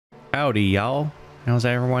Howdy, y'all. How's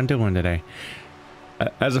everyone doing today?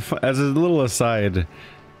 As a little aside,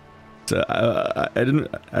 I didn't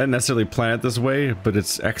necessarily plan it this way, but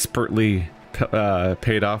it's expertly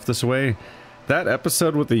paid off this way. That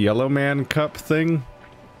episode with the yellow man cup thing,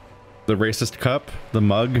 the racist cup, the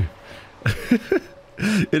mug,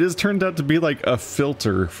 it has turned out to be like a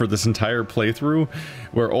filter for this entire playthrough,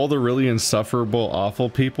 where all the really insufferable, awful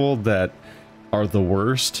people that are the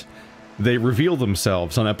worst, they reveal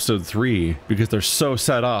themselves on episode 3 because they're so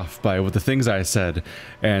set off by the things I said,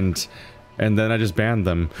 and then I just banned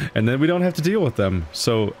them, and then we don't have to deal with them.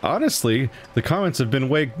 So honestly, the comments have been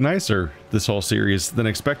way nicer this whole series than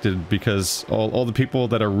expected, because all the people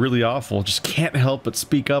that are really awful just can't help but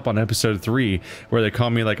speak up on episode 3, where they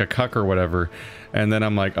call me like a cuck or whatever, and then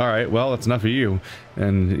I'm like, alright, well, that's enough of you,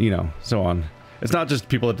 and you know, so on. It's not just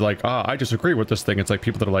people that are like, I disagree with this thing. It's like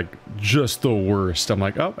people that are like, just the worst. I'm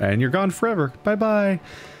like, oh, and you're gone forever. Bye-bye.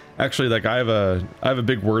 Actually, like, I have a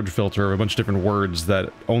big word filter of a bunch of different words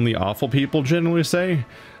that only awful people generally say.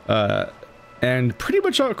 And pretty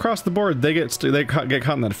much across the board, they get caught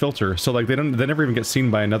in that filter. So like, they never even get seen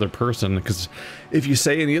by another person, because if you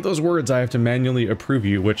say any of those words, I have to manually approve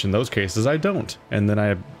you, which in those cases I don't. And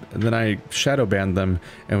then I shadow ban them,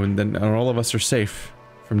 and then all of us are safe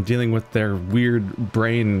from dealing with their weird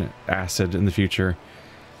brain acid in the future.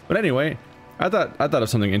 But anyway, I thought of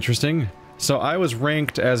something interesting. So I was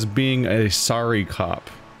ranked as being a sorry cop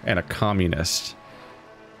and a communist.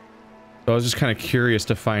 So I was just kind of curious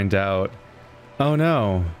to find out. Oh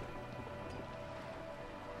no.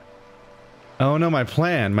 Oh no, my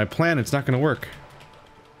plan, it's not gonna work.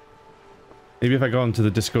 Maybe if I go into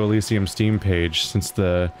the Disco Elysium Steam page, since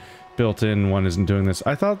the built-in one isn't doing this.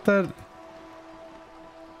 I thought that...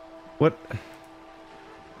 What?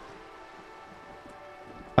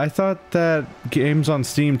 I thought that games on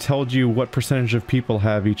Steam told you what percentage of people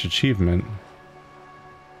have each achievement.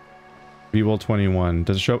 Wield 21.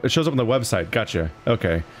 Does it show? It shows up on the website. Gotcha.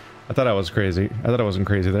 Okay. I thought I was crazy. I thought I wasn't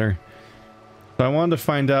crazy there. So I wanted to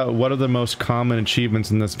find out what are the most common achievements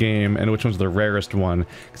in this game and which one's the rarest one.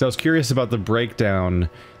 Because I was curious about the breakdown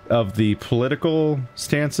of the political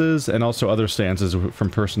stances and also other stances from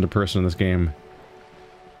person to person in this game.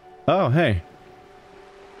 Oh, hey.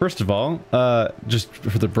 First of all, just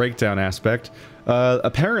for the breakdown aspect,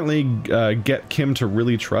 apparently get Kim to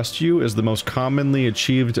really trust you is the most commonly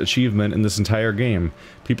achieved achievement in this entire game.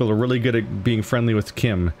 People are really good at being friendly with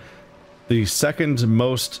Kim. The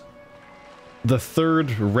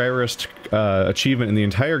third rarest achievement in the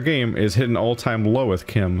entire game is hit an all-time low with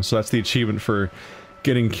Kim, so that's the achievement for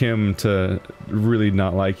getting Kim to really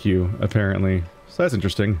not like you, apparently. So that's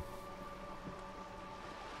interesting.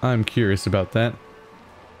 I'm curious about that.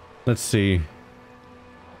 Let's see.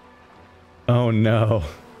 Oh no.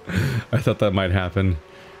 I thought that might happen.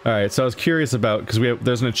 Alright, so I was curious about, because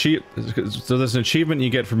there's an achievement you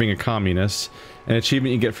get for being a communist, an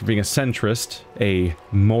achievement you get for being a centrist, a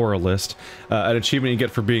moralist, an achievement you get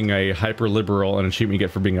for being a hyper-liberal, and an achievement you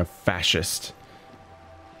get for being a fascist.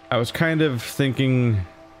 I was kind of thinking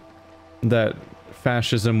that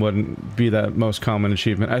fascism wouldn't be that most common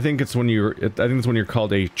achievement. I think it's when you're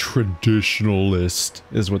called a traditionalist,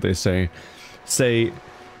 is what they say.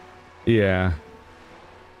 Yeah.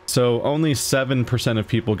 So only 7% of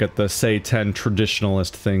people get the say 10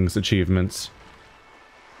 traditionalist things achievements.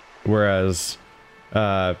 Whereas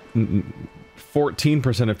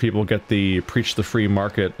 14% of people get the preach the free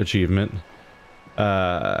market achievement.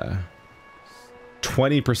 20%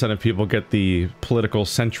 of people get the political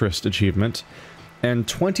centrist achievement. And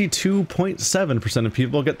 22.7% of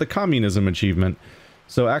people get the communism achievement.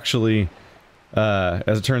 So actually,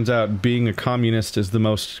 as it turns out, being a communist is the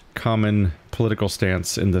most common political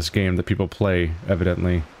stance in this game that people play,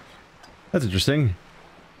 evidently. That's interesting.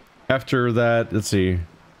 After that, let's see.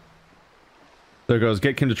 There goes,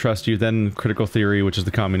 get Kim to trust you, then critical theory, which is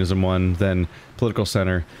the communism one, then political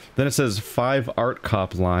center. Then it says 5 art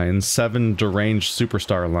cop lines, 7 deranged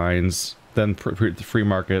superstar lines, then free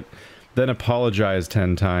market. Then apologize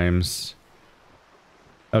 10 times.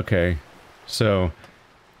 Okay, so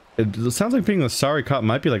it sounds like being the sorry cop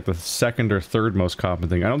might be like the second or third most common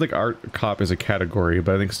thing. I don't think art cop is a category,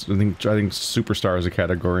 but I think superstar is a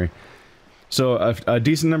category. So a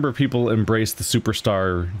decent number of people embrace the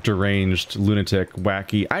superstar, deranged, lunatic,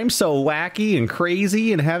 wacky, I'm so wacky and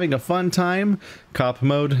crazy and having a fun time cop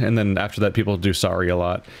mode, and then after that people do sorry a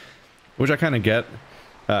lot, which I kind of get.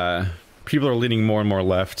 People are leaning more and more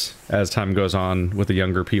left as time goes on with the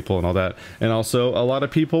younger people and all that. And also, a lot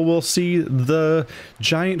of people will see the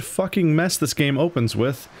giant fucking mess this game opens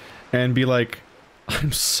with and be like,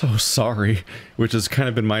 I'm so sorry. Which has kind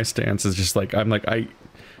of been my stance, is just like, I'm like,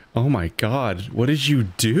 Oh my god, what did you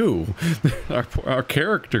do? our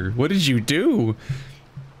character, what did you do?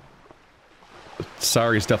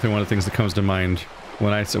 Sorry is definitely one of the things that comes to mind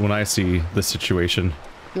when I see this situation.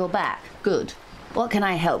 You're back. Good. What can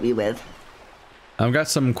I help you with? I've got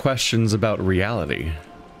some questions about reality.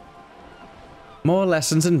 More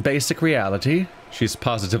lessons in basic reality? She's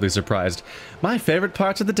positively surprised. My favorite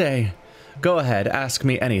parts of the day. Go ahead, ask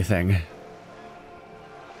me anything.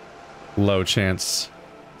 Low chance.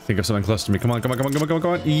 Think of something close to me. Come on, come on, come on, come on, come on,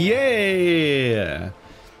 come on. Yeah!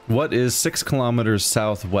 What is 6 kilometers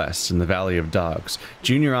southwest in the Valley of Dogs?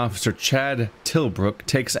 Junior Officer Chad Tilbrook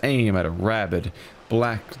takes aim at a rabid,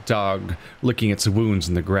 black dog licking its wounds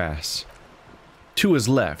in the grass. To his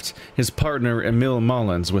left, his partner Emil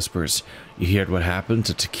Mullins whispers, "You heard what happened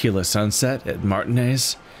to Tequila Sunset at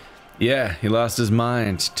Martinez?" "Yeah, he lost his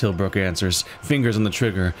mind," Tilbrook answers, fingers on the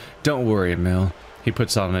trigger. "Don't worry, Emil." He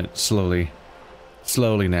puts on it slowly.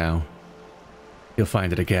 "Slowly now. You'll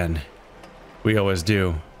find it again. We always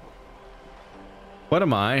do." "What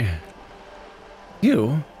am I?"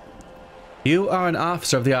 "You? You are an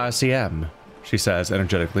officer of the RCM," she says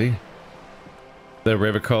energetically. "The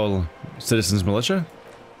Revocol Citizens Militia?"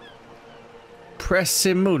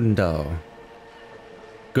 "Presimundo."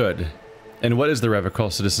 "Good. And what is the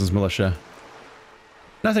Revocol Citizens Militia?"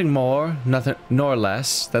 "Nothing more, nothing nor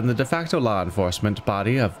less than the de facto law enforcement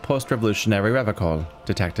body of post-revolutionary Revocol,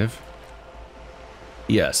 Detective."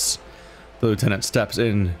 "Yes." The lieutenant steps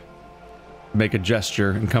in, make a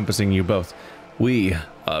gesture encompassing you both. "We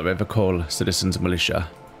are Revocol Citizens Militia."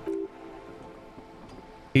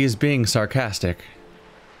 He is being sarcastic.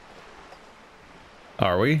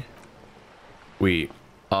 "Are we?" "We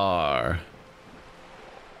are."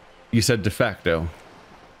 "You said de facto."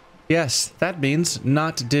 "Yes, that means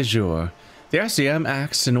not de jure. The RCM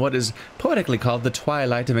acts in what is poetically called the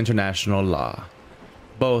twilight of international law,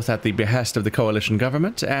 both at the behest of the coalition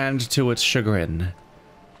government and to its chagrin."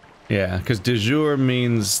 Yeah, because de jure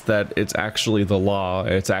means that it's actually the law,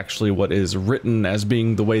 it's actually what is written as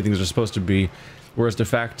being the way things are supposed to be, whereas de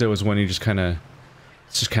facto is when you just kind of,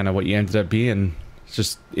 it's just kind of what you ended up being. It's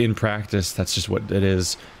just in practice, that's just what it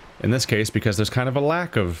is. In this case, because there's kind of a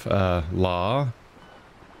lack of law.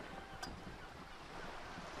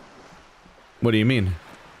 What do you mean?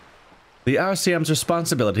 "The RCM's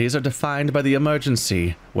responsibilities are defined by the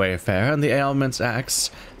Emergency, Wayfare, and the Ailments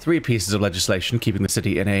Acts, 3 pieces of legislation keeping the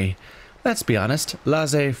city in a, let's be honest,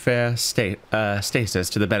 laissez-faire stasis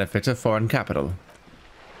to the benefit of foreign capital."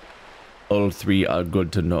 "All 3 are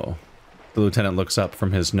good to know." The lieutenant looks up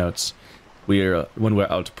from his notes. When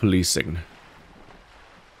we're out policing.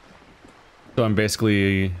 So I'm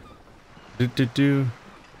basically...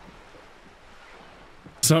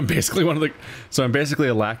 So I'm basically So I'm basically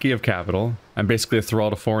a lackey of capital. I'm basically a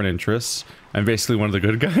thrall to foreign interests. I'm basically one of the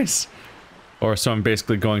good guys. Or so I'm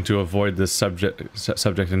basically going to avoid this subject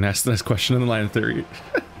and ask this question in the line of theory.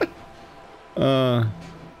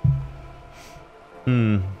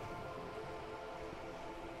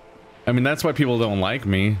 I mean, that's why people don't like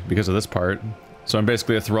me, because of this part. So I'm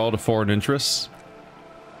basically a thrall to foreign interests.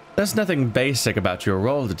 "There's nothing basic about your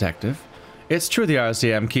role, Detective. It's true the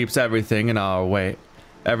RCM keeps everything in our way.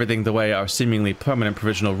 Everything the way our seemingly permanent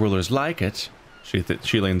provisional rulers like it."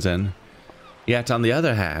 She leans in. "Yet, on the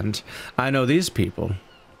other hand, I know these people.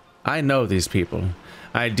 I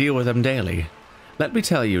deal with them daily. Let me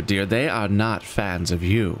tell you, dear, they are not fans of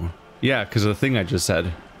you." "Yeah, because of the thing I just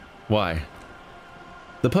said." "Why?"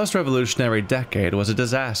 "The post-revolutionary decade was a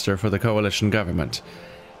disaster for the coalition government.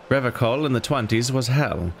 Revocol in the 20s was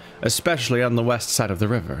hell, especially on the west side of the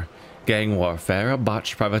river. Gang warfare, a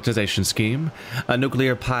botched privatization scheme, a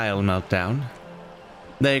nuclear pile meltdown.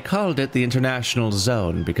 They called it the International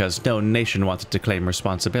Zone because no nation wanted to claim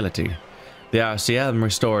responsibility. The RCM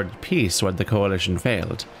restored peace when the coalition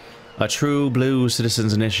failed. A true blue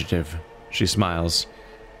citizens' initiative." She smiles.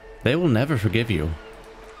 "They will never forgive you."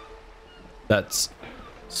 "That's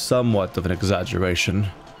somewhat of an exaggeration,"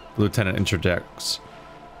 the lieutenant interjects.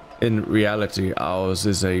 "In reality, ours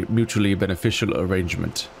is a mutually beneficial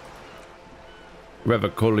arrangement.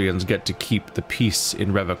 Revocolians get to keep the peace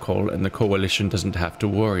in Revocol, and the coalition doesn't have to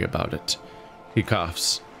worry about it." He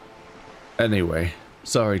coughs. "Anyway,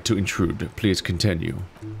 sorry to intrude. Please continue."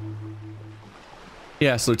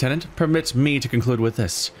 "Yes, Lieutenant, permit me to conclude with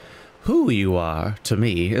this. Who you are, to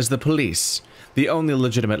me, is the police, the only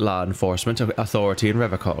legitimate law enforcement authority in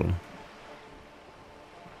Revocol."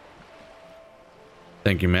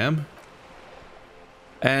 "Thank you, ma'am."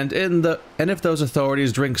 And if those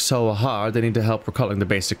authorities drink so hard they need to help recalling the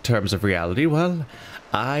basic terms of reality, well,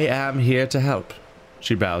 I am here to help."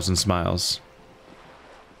 She bows and smiles.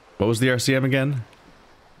 What was the RCM again?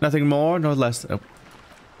 Nothing more nor less. Oh.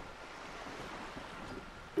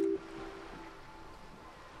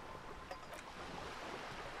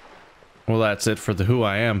 Well, that's it for the who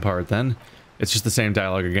I am part then. It's just the same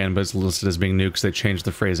dialogue again, but it's listed as being new because they changed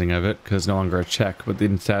the phrasing of it, because it's no longer a check, but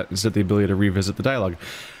instead the ability to revisit the dialogue.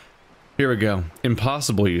 Here we go.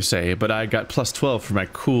 Impossible, you say, but I got plus 12 for my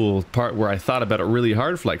cool part where I thought about it really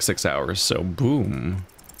hard for like 6 hours, so boom.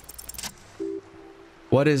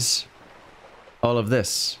 What is all of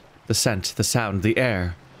this? The scent, the sound, the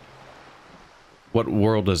air. What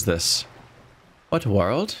world is this? What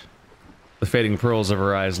world? The fading pearls of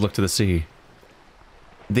her eyes look to the sea.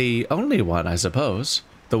 The only one, I suppose.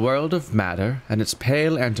 The world of matter and its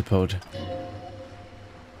pale antipode.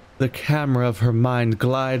 The camera of her mind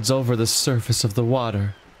glides over the surface of the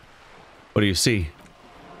water. What do you see?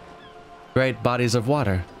 Great bodies of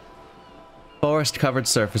water. Forest-covered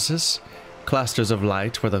surfaces. Clusters of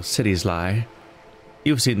light where the cities lie.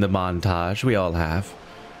 You've seen the montage, we all have.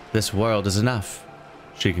 This world is enough,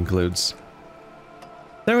 she concludes.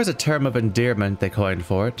 There was a term of endearment they coined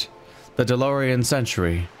for it. The DeLorean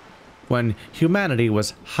century, when humanity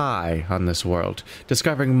was high on this world,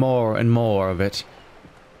 discovering more and more of it.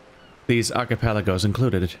 These archipelagos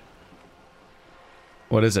included.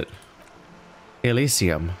 What is it?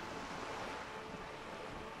 Elysium.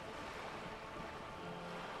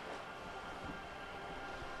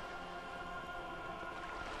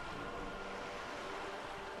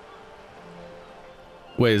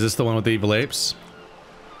 Wait, is this the one with the evil apes?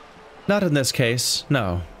 Not in this case,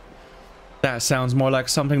 no. That sounds more like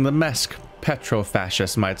something the Mesk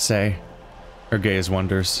petro-fascists might say. Her gaze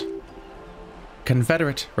wanders.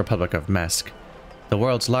 Confederate Republic of Mesk, the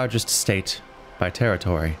world's largest state by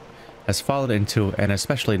territory, has fallen into an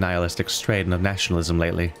especially nihilistic strain of nationalism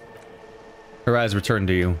lately. Her eyes return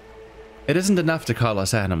to you. It isn't enough to call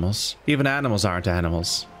us animals. Even animals aren't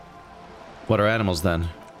animals. What are animals then?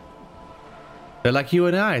 They're like you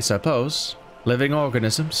and I suppose. Living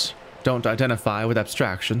organisms. Don't identify with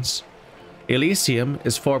abstractions. Elysium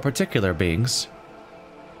is for particular beings.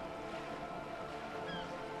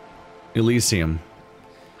 Elysium.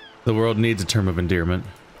 The world needs a term of endearment.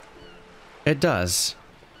 It does.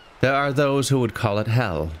 There are those who would call it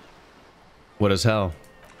hell. What is hell?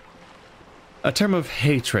 A term of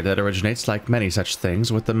hatred that originates, like many such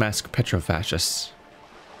things, with the Mesk petrofascists.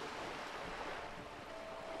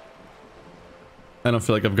 I don't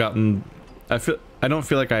feel like I've gotten... I don't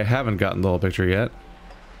feel like I haven't gotten the whole picture yet.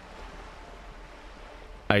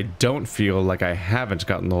 I don't feel like I haven't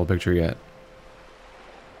gotten the whole picture yet.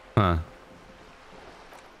 Huh.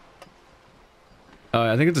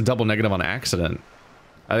 I think it's a double negative on accident.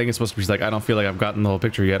 I think it's supposed to be like, I don't feel like I've gotten the whole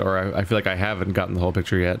picture yet, or I feel like I haven't gotten the whole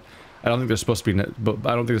picture yet. I don't think they're supposed to be, I don't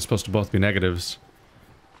think they're supposed to both be negatives.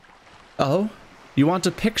 Oh? You want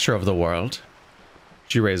a picture of the world?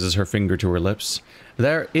 She raises her finger to her lips.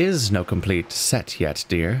 There is no complete set yet,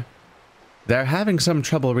 dear. They're having some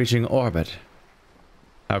trouble reaching orbit.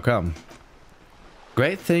 How come?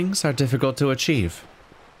 Great things are difficult to achieve.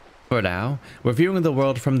 For now, we're viewing the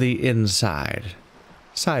world from the inside.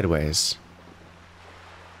 Sideways.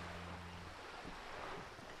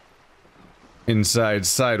 Inside,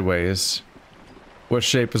 sideways. What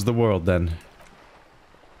shape is the world, then?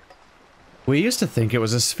 We used to think it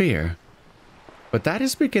was a sphere. But that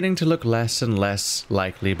is beginning to look less and less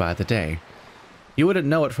likely by the day. You wouldn't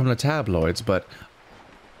know it from the tabloids, but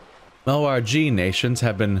ORG nations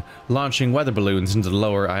have been launching weather balloons into the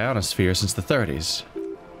lower ionosphere since the 30s.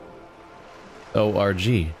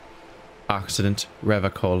 ORG. Occident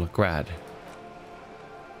Revocol Grad.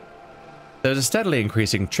 There's a steadily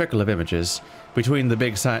increasing trickle of images. Between the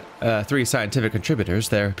big three scientific contributors,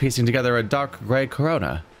 they're piecing together a dark gray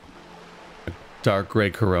corona. A dark gray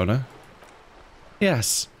corona?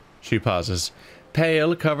 Yes. She pauses.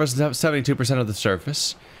 Pale covers 72% of the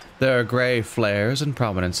surface. There are gray flares and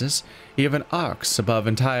prominences, even arcs above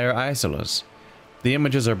entire isolas. The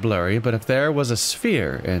images are blurry, but if there was a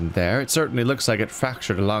sphere in there, it certainly looks like it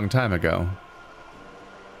fractured a long time ago.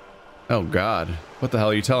 Oh God, what the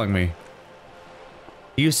hell are you telling me?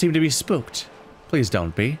 You seem to be spooked. Please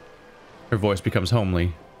don't be. Her voice becomes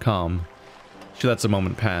homely, calm. She lets a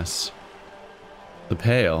moment pass. The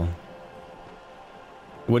pale.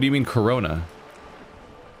 What do you mean corona?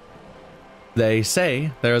 They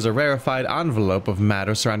say there is a rarefied envelope of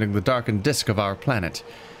matter surrounding the darkened disk of our planet.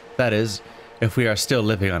 That is, if we are still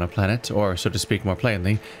living on a planet, or, so to speak more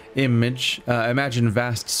plainly, imagine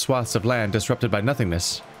vast swaths of land disrupted by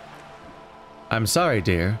nothingness. I'm sorry,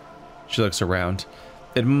 dear. She looks around.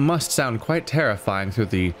 It must sound quite terrifying through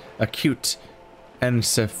the acute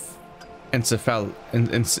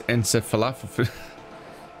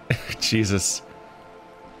Jesus.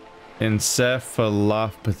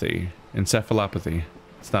 Encephalopathy. Encephalopathy.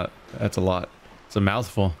 It's not, that's a lot. It's a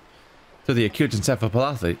mouthful. To the acute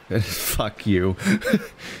encephalopathy. Fuck you.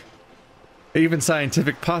 Even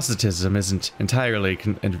scientific positivism isn't entirely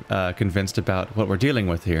convinced about what we're dealing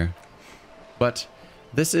with here. But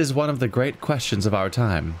this is one of the great questions of our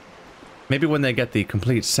time. Maybe when they get the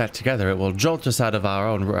complete set together, it will jolt us out of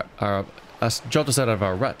our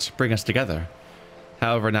rut, bring us together.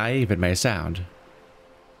 However naive it may sound.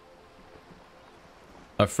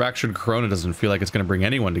 A fractured corona doesn't feel like it's going to bring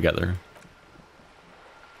anyone together.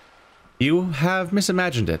 You have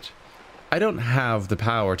misimagined it. I don't have the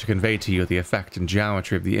power to convey to you the effect and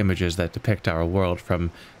geometry of the images that depict our world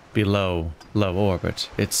from below low orbit.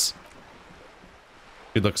 It's...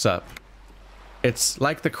 He looks up. It's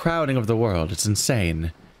like the crowding of the world. It's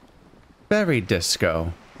insane. Very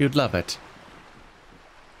disco. You'd love it.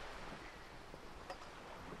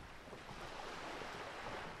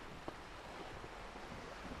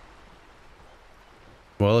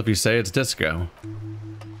 Well, if you say it's disco.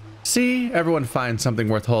 See, everyone finds something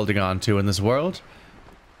worth holding on to in this world.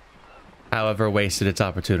 However wasted its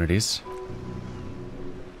opportunities.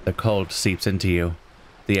 The cold seeps into you.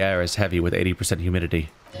 The air is heavy with 80% humidity.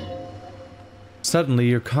 Suddenly,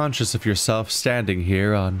 you're conscious of yourself standing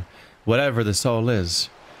here on whatever the soul is.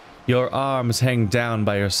 Your arms hang down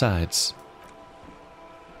by your sides.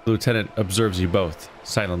 The lieutenant observes you both,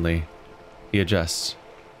 silently. He adjusts.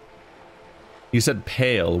 You said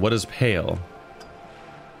pale. What is pale?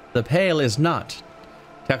 The pale is not,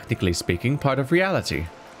 technically speaking, part of reality.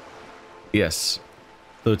 Yes.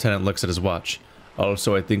 The lieutenant looks at his watch.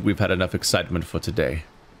 Also, I think we've had enough excitement for today.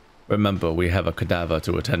 Remember, we have a cadaver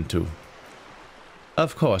to attend to.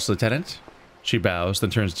 Of course, Lieutenant. She bows, then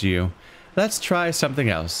turns to you. Let's try something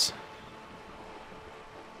else.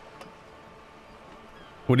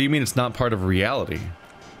 What do you mean it's not part of reality?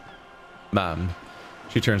 Ma'am.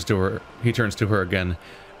 He turns to her again.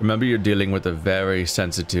 Remember, you're dealing with a very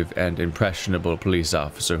sensitive and impressionable police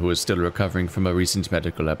officer who is still recovering from a recent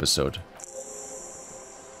medical episode.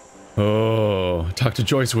 Oh, talk to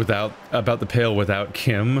Joyce about the pale without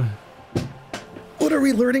Kim. What are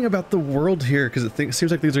we learning about the world here? Because it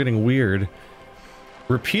seems like things are getting weird.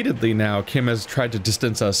 Repeatedly now, Kim has tried to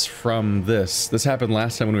distance us from this. This happened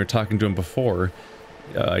last time when we were talking to him before,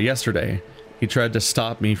 yesterday. He tried to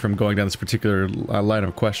stop me from going down this particular line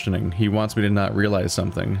of questioning. He wants me to not realize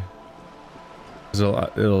something.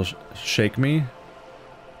 It'll shake me.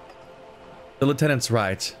 The lieutenant's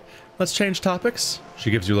right. Let's change topics.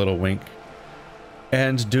 She gives you a little wink.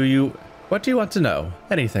 And what do you want to know?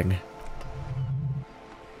 Anything.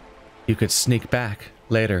 You could sneak back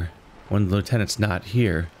later when the lieutenant's not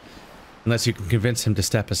here. Unless you can convince him to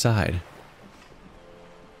step aside.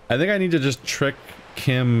 I think I need to just trick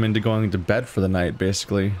Kim into going to bed for the night,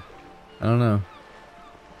 basically. I don't know.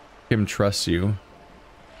 Kim trusts you.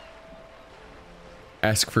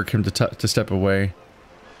 Ask for Kim to step away.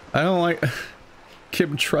 I don't like...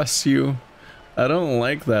 Kim trusts you. I don't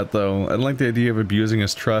like that, though. I don't like the idea of abusing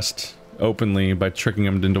his trust openly by tricking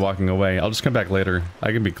him into walking away. I'll just come back later.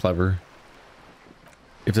 I can be clever.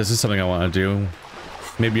 If this is something I want to do,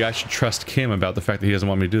 maybe I should trust Kim about the fact that he doesn't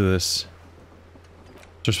want me to do this.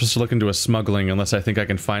 They're supposed to look into a smuggling unless I think I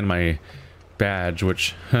can find my badge,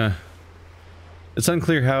 which, It's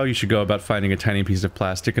unclear how you should go about finding a tiny piece of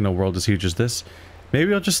plastic in a world as huge as this.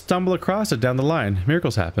 Maybe I'll just stumble across it down the line.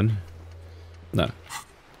 Miracles happen. No.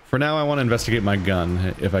 For now, I want to investigate my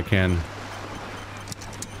gun, if I can.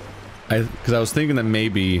 Because I was thinking that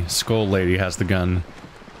maybe Skull Lady has the gun.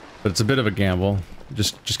 But it's a bit of a gamble.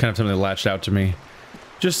 Just kind of something that latched out to me.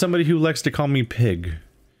 Just somebody who likes to call me Pig.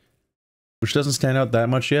 Which doesn't stand out that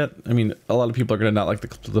much yet. I mean, a lot of people are going to not like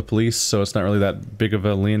the police, so it's not really that big of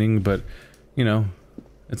a leaning, but, you know,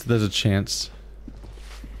 there's a chance.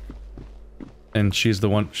 And she's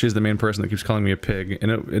the main person that keeps calling me a pig,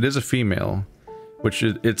 and it is a female, which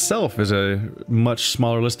itself is a much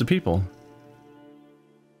smaller list of people.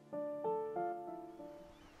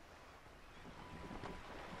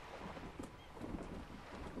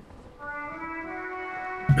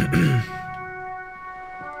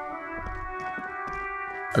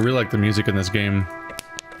 I really like the music in this game.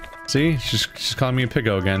 See? She's calling me a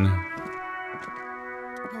piggo again.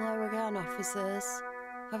 Hello again, officers.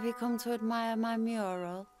 Have you come to admire my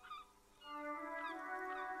mural?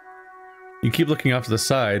 You keep looking off to the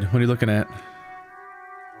side. What are you looking at?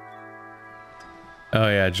 Oh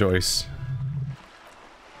yeah, Joyce.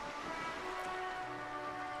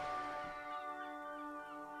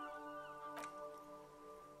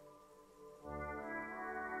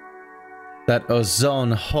 That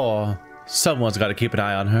ozone whore. Someone's got to keep an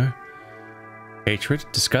eye on her. Hatred?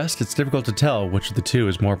 Disgust? It's difficult to tell which of the two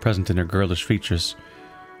is more present in her girlish features.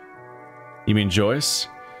 You mean Joyce?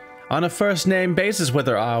 On a first-name basis with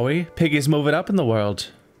her, are we? Piggy's moving up in the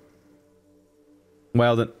world.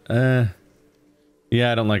 Well then,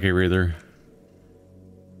 yeah, I don't like her either.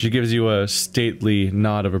 She gives you a stately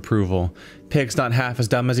nod of approval. Pig's not half as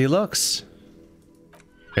dumb as he looks.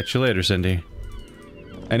 Catch you later, Cindy.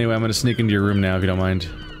 Anyway, I'm gonna sneak into your room now if you don't mind.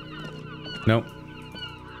 Nope.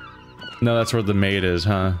 No, that's where the maid is,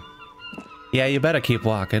 huh? Yeah, you better keep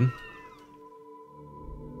walking.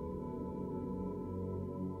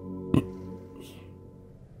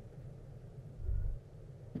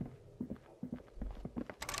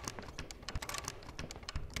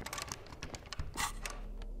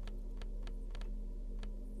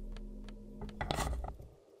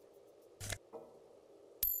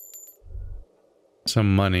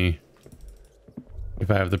 Some money.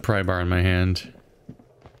 If I have the pry bar in my hand.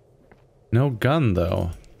 No gun,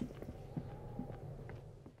 though.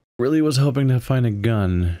 Really was hoping to find a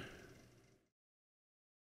gun.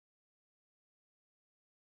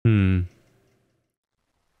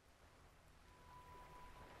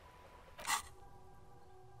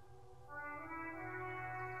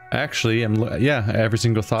 Actually, yeah, every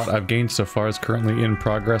single thought I've gained so far is currently in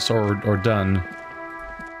progress or done.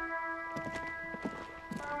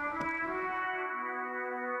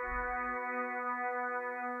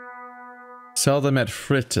 Sell them at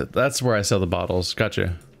Frit. That's where I sell the bottles.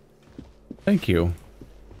 Gotcha. Thank you.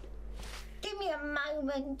 Give me a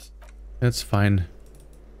moment. That's fine.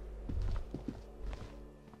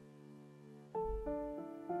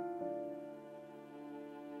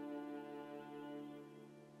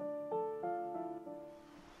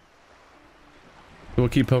 We'll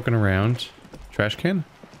keep poking around. Trash can?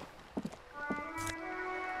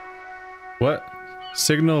 What?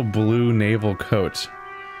 Signal blue naval coat.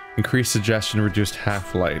 Increased suggestion, reduced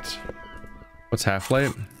half-light. What's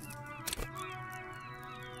half-light?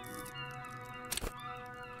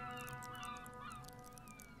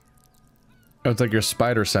 Oh, it's like your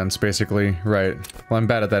spider sense, basically. Right. Well, I'm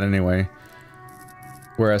bad at that anyway.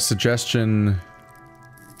 Whereas suggestion,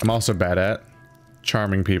 I'm also bad at.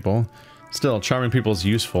 Charming people. Still, charming people is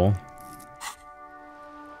useful.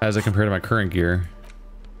 As I compare to my current gear.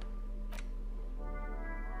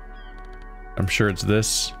 I'm sure it's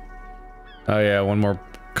this. Oh yeah, one more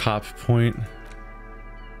cop point.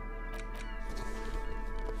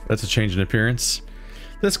 That's a change in appearance.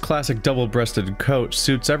 This classic double-breasted coat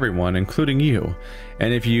suits everyone, including you.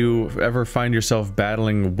 And if you ever find yourself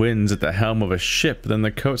battling winds at the helm of a ship, then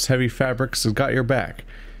the coat's heavy fabrics have got your back.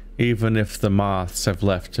 Even if the moths have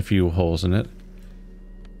left a few holes in it.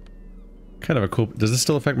 Kind of a cool... Does this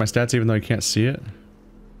still affect my stats even though you can't see it?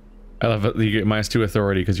 I love it. You get -2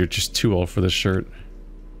 authority because you're just too old for this shirt.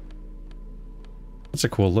 That's a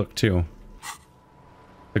cool look, too.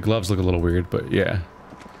 The gloves look a little weird, but yeah.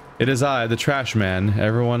 It is I, the trash man.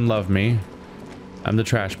 Everyone love me. I'm the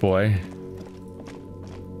trash boy.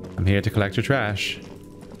 I'm here to collect your trash.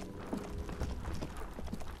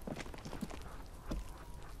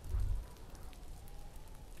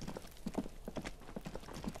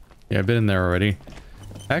 Yeah, I've been in there already.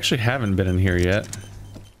 I actually haven't been in here yet.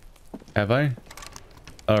 Have I?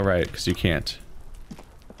 Oh, right, because you can't.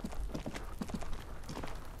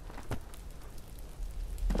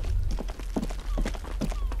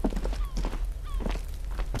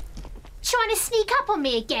 Trying to sneak up on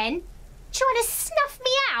me again? Trying to snuff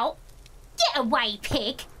me out? Get away,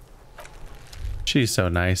 pig! She's so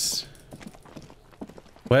nice.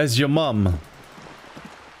 Where's your mum?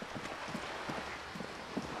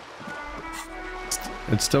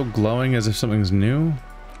 It's still glowing as if something's new?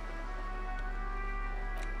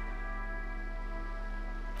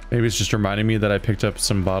 Maybe it's just reminding me that I picked up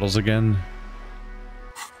some bottles again.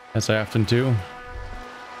 As I often do.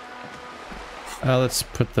 Let's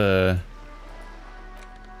put the...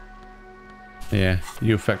 Yeah,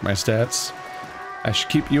 you affect my stats. I should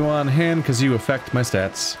keep you on hand because you affect my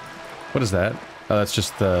stats. What is that? Oh, that's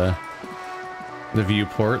just the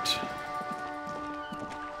viewport.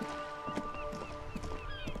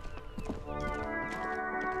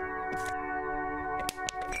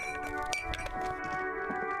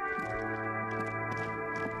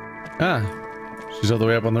 Ah, she's all the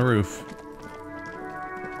way up on the roof.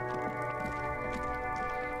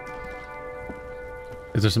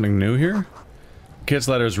 Is there something new here? Kid's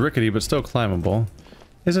ladder is rickety, but still climbable.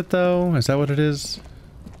 Is it though? Is that what it is?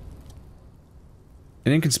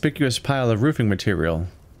 An inconspicuous pile of roofing material.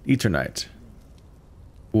 Eternite.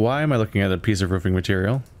 Why am I looking at a piece of roofing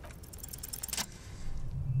material?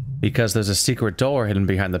 Because there's a secret door hidden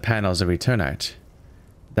behind the panels of Eternite.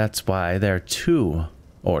 That's why they're too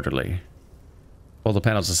orderly. Pull the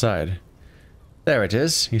panels aside. There it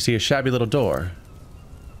is. You see a shabby little door.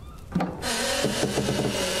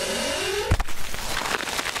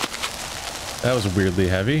 That was weirdly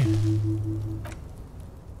heavy.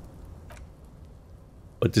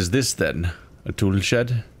 What is this then? A tool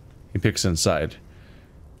shed? He picks inside.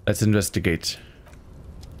 Let's investigate.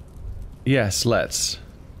 Yes, let's.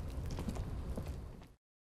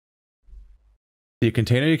 The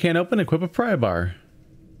container you can't open, equip a pry bar.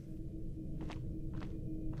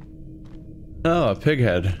 Oh, a pig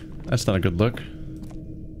head. That's not a good look.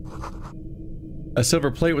 A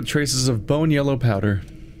silver plate with traces of bone yellow powder.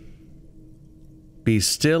 Be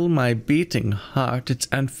still, my beating heart. It's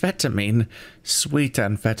amphetamine. Sweet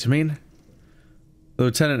amphetamine. The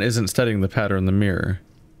lieutenant isn't studying the powder in the mirror.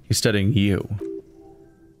 He's studying you.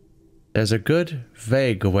 There's a good,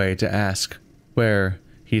 vague way to ask where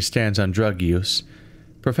he stands on drug use.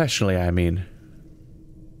 Professionally, I mean.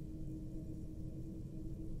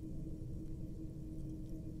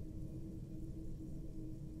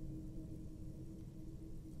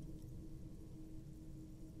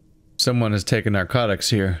 Someone has taken narcotics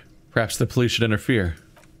here. Perhaps the police should interfere.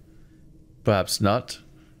 Perhaps not.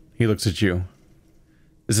 He looks at you.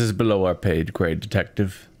 This is below our paid grade,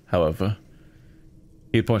 detective, however.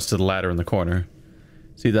 He points to the ladder in the corner.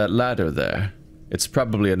 See that ladder there? It's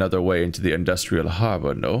probably another way into the industrial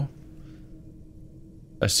harbor, no?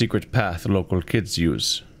 A secret path local kids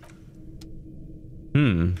use.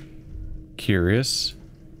 Curious.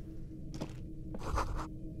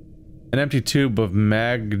 An empty tube of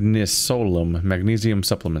magnesolum, magnesium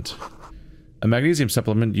supplement. A magnesium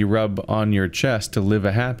supplement you rub on your chest to live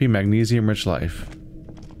a happy, magnesium-rich life.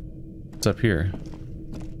 What's up here?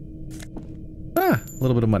 Ah, a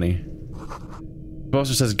little bit of money. The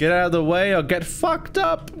poster says, get out of the way or get fucked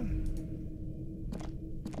up!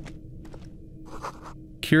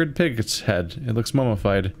 Cured pig's head. It looks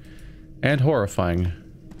mummified. And horrifying.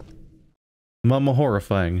 Mumma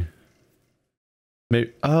horrifying.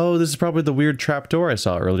 Maybe, oh, this is probably the weird trapdoor I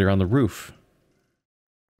saw earlier on the roof.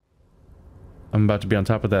 I'm about to be on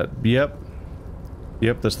top of that. Yep.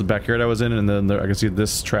 Yep, that's the backyard I was in, and then I can see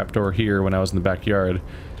this trapdoor here when I was in the backyard.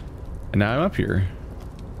 And now I'm up here.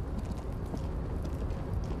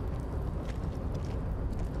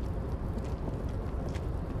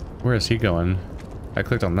 Where is he going? I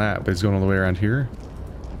clicked on that, but he's going all the way around here.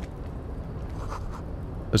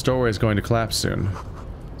 This doorway is going to collapse soon.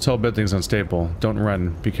 This whole building's unstable. Don't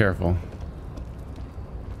run. Be careful.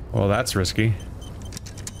 Well, that's risky.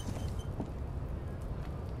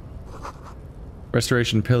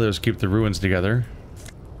 Restoration pillars keep the ruins together.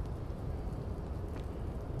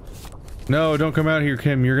 No, don't come out here,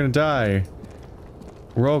 Kim. You're gonna die.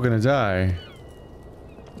 We're all gonna die.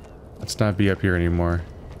 Let's not be up here anymore.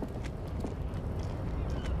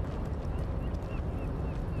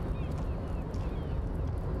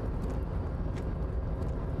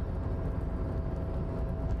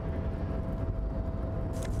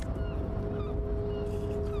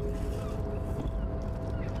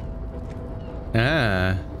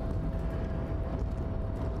 Ah.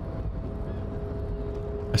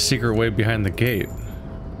 A secret way behind the gate.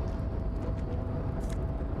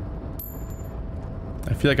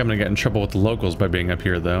 I feel like I'm gonna get in trouble with the locals by being up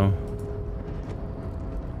here, though.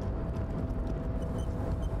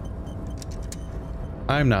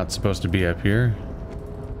 I'm not supposed to be up here.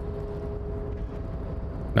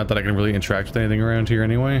 Not that I can really interact with anything around here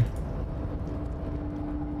anyway.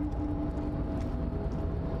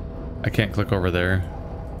 I can't click over there.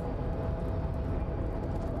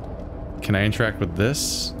 Can I interact with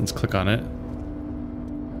this? Let's click on it.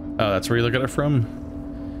 Oh, that's where you look at it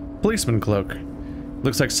from? Policeman cloak.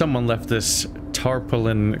 Looks like someone left this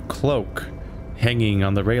tarpaulin cloak hanging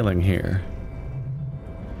on the railing here.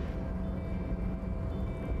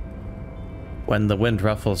 When the wind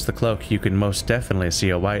ruffles the cloak, you can most definitely see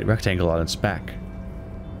a white rectangle on its back.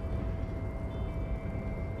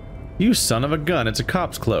 You son of a gun, it's a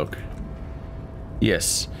cop's cloak.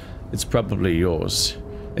 Yes, it's probably yours.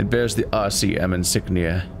 It bears the RCM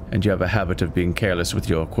insignia, and you have a habit of being careless with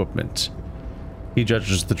your equipment. He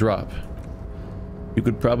judges the drop. You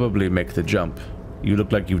could probably make the jump. You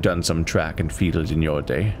look like you've done some track and field in your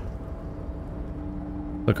day.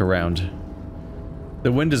 Look around.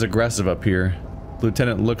 The wind is aggressive up here. The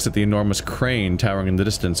lieutenant looks at the enormous crane towering in the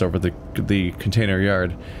distance over the container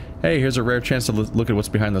yard. Hey, here's a rare chance to look at what's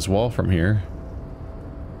behind this wall from here.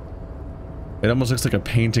 It almost looks like a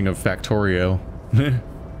painting of Factorio.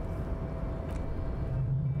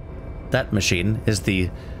 That machine is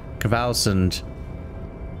the Cavalsand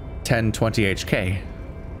 1020 HK.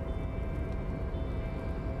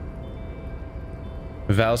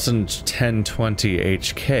 Valsend 1020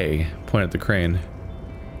 HK, point at the crane.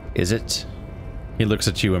 Is it? He looks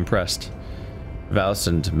at you impressed.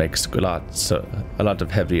 Valsend makes a lot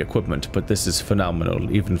of heavy equipment, but this is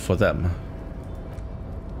phenomenal even for them.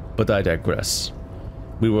 But I digress.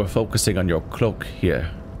 We were focusing on your cloak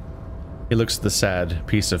here. He looks at the sad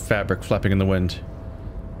piece of fabric flapping in the wind.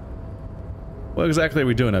 What exactly are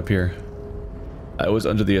we doing up here? I was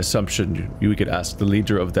under the assumption we could ask the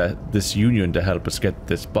leader of this union to help us get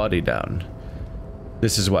this body down.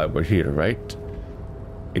 This is why we're here, right?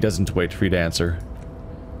 He doesn't wait for you to answer.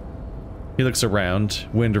 He looks around,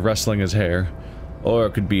 wind rustling his hair. Or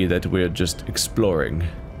it could be that we're just exploring.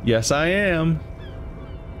 Yes, I am.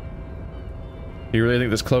 Do you really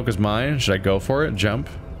think this cloak is mine? Should I go for it? Jump?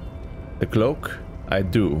 The cloak? I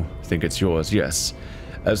do think it's yours, yes.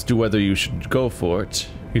 As to whether you should go for it,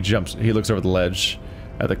 he jumps. He looks over the ledge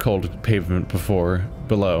at the cold pavement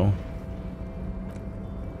below.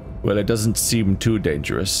 Well, it doesn't seem too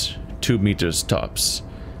dangerous. 2 meters tops.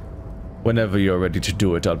 Whenever you're ready to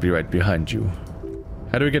do it, I'll be right behind you.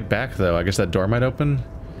 How do we get back, though? I guess that door might open?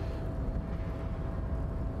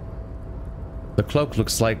 The cloak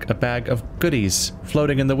looks like a bag of goodies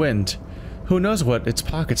floating in the wind. Who knows what its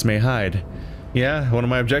pockets may hide? Yeah, one of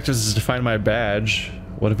my objectives is to find my badge.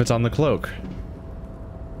 What if it's on the cloak?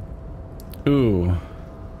 Ooh.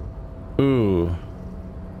 Ooh.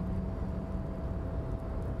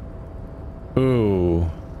 Ooh.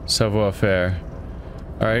 Savoir-faire.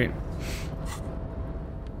 Alright.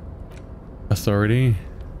 Authority.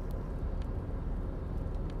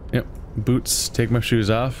 Yep. Boots. Take my shoes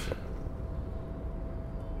off.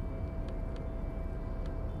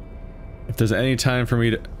 If there's any time for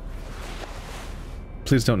me to...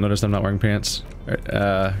 Please don't notice I'm not wearing pants. Alright,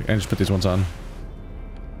 I just put these ones on.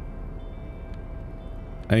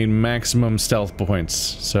 I need maximum stealth points,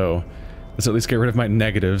 so let's at least get rid of my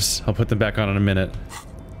negatives. I'll put them back on in a minute.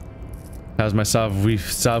 How's my savoir-faire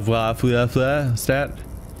stat?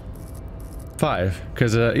 5,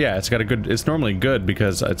 because yeah, it's got a good. It's normally good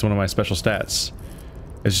because it's one of my special stats.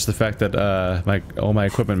 It's just the fact that all my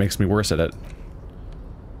equipment makes me worse at it.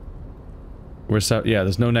 Yeah,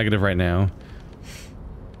 there's no negative right now.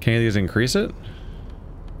 Can any of these increase it?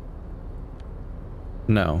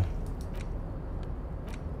 No.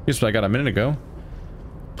 Here's what I got a minute ago.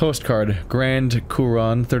 Postcard, Grand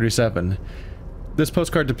Couronne 37. This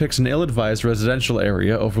postcard depicts an ill-advised residential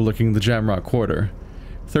area overlooking the Jamrock Quarter.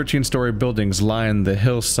 13-story buildings line the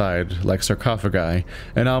hillside like sarcophagi,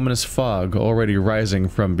 an ominous fog already rising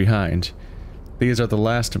from behind. These are the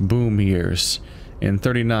last boom years. In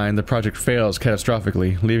 39, the project fails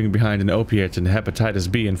catastrophically, leaving behind an opiate and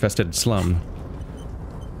hepatitis B infested slum.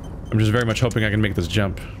 I'm just very much hoping I can make this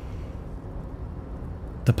jump.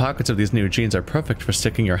 The pockets of these new jeans are perfect for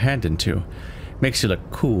sticking your hand into. Makes you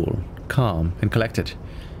look cool, calm, and collected.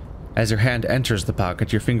 As your hand enters the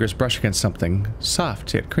pocket, your fingers brush against something,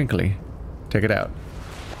 soft yet crinkly. Take it out.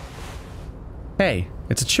 Hey,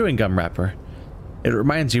 it's a chewing gum wrapper. It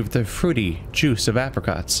reminds you of the fruity juice of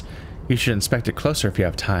apricots. You should inspect it closer if you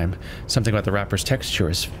have time. Something about the wrapper's texture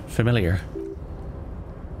is familiar.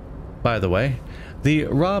 By the way, the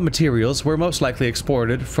raw materials were most likely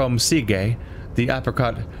exported from Sige, the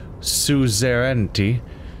apricot suzerainty,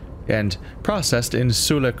 and processed in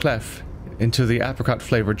Sous-le-Clef into the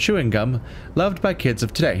apricot-flavored chewing gum loved by kids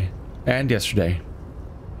of today and yesterday.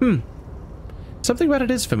 Something about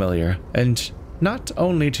it is familiar, and not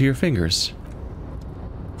only to your fingers.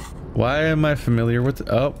 Why am I familiar with...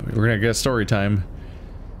 Oh, we're gonna get story time.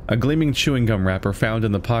 A gleaming chewing gum wrapper found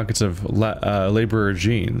in the pockets of laborer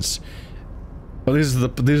jeans. Oh, these are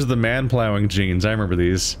the man-plowing jeans. I remember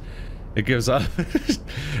these. It gives off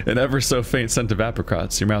an ever so faint scent of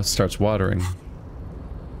apricots. Your mouth starts watering.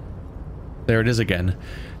 There it is again.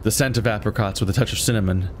 The scent of apricots with a touch of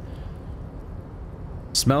cinnamon.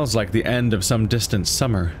 Smells like the end of some distant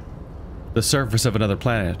summer. The surface of another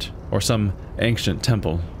planet. Or some ancient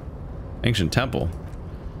temple. Ancient temple?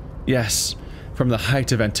 Yes. From the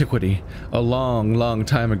height of antiquity. A long, long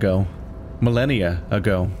time ago. Millennia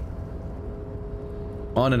ago.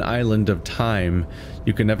 On an island of time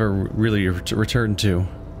you can never really return to.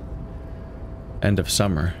 End of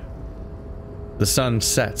summer. The sun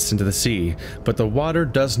sets into the sea, but the water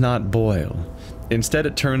does not boil. Instead,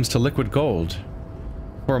 it turns to liquid gold.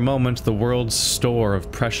 For a moment, the world's store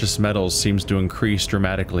of precious metals seems to increase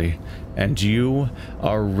dramatically, and you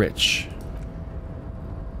are rich.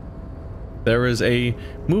 There is a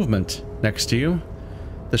movement next to you.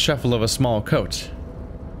 The shuffle of a small coat.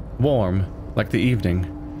 Warm, like the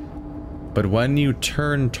evening. But when you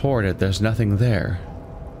turn toward it, there's nothing there.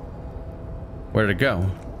 Where'd it go?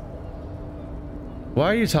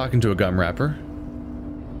 Why are you talking to a gum wrapper?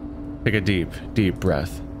 Take a deep, deep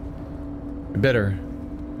breath. Bitter.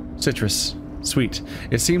 Citrus. Sweet.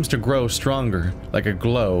 It seems to grow stronger, like a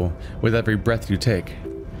glow, with every breath you take.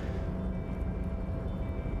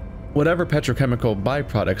 Whatever petrochemical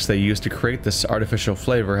byproducts they use to create this artificial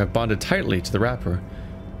flavor have bonded tightly to the wrapper.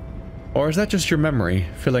 Or is that just your memory,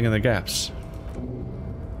 filling in the gaps?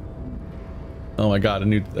 Oh my god,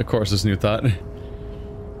 of course this new thought.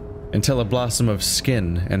 Until a blossom of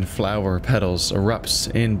skin and flower petals erupts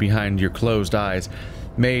in behind your closed eyes,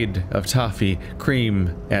 made of toffee,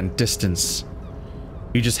 cream, and distance.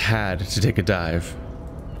 You just had to take a dive.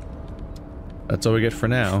 That's all we get for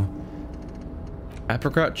now.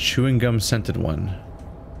 Apricot chewing gum scented one.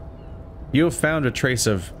 You have found a trace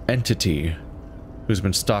of entity who's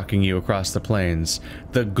been stalking you across the plains.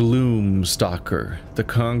 The Gloom Stalker, the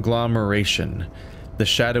conglomeration, the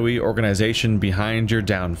shadowy organization behind your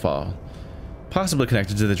downfall. Possibly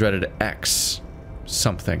connected to the dreaded X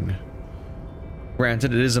something.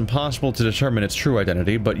 Granted, it is impossible to determine its true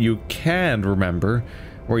identity, but you can remember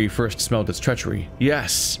where you first smelled its treachery.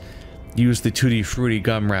 Yes! Use the Tutti Frutti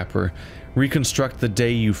gum wrapper. Reconstruct the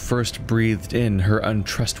day you first breathed in her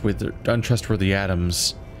untrustworthy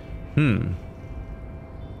atoms. Living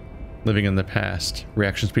in the past.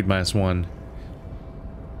 Reaction speed -1.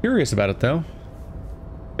 Curious about it, though.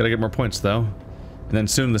 Gotta get more points, though. And then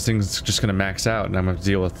soon this thing's just gonna max out, and I'm gonna have to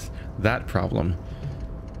deal with that problem.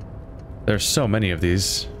 There's so many of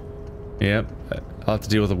these. Yep. I'll have to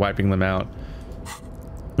deal with wiping them out.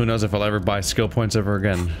 Who knows if I'll ever buy skill points ever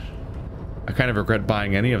again. I kind of regret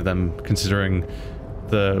buying any of them, considering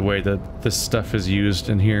the way that this stuff is used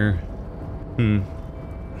in here.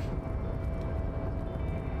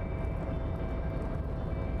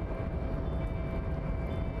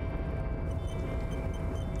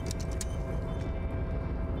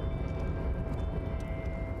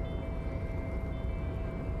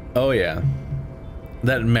 Oh yeah.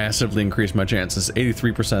 That massively increased my chances.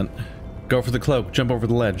 83%. Go for the cloak. Jump over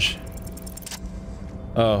the ledge.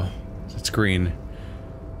 Oh, it's green.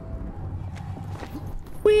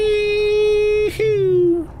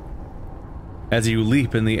 Wee-hoo! As you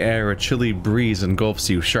leap in the air, a chilly breeze engulfs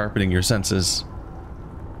you, sharpening your senses.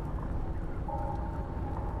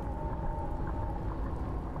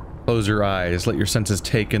 Close your eyes. Let your senses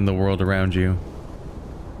take in the world around you.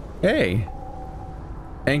 Hey!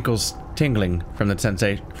 Ankles tingling from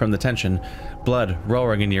the tension, blood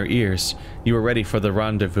roaring in your ears. You are ready for the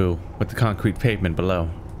rendezvous with the concrete pavement below.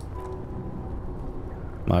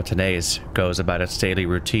 Martinez goes about its daily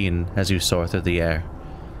routine as you soar through the air.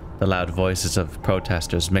 The loud voices of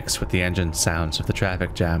protesters mix with the engine sounds of the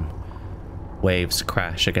traffic jam. Waves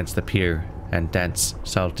crash against the pier, and dense,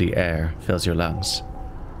 salty air fills your lungs.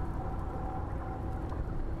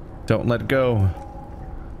 Don't let go.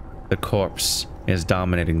 The corpse is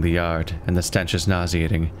dominating the yard, and the stench is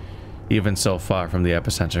nauseating. Even so far from the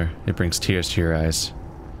epicenter, it brings tears to your eyes.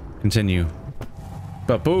 Continue.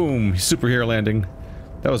 But boom! Superhero landing.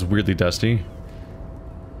 That was weirdly dusty.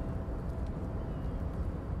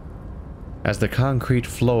 As the concrete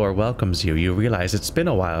floor welcomes you, you realize it's been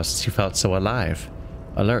a while since you felt so alive.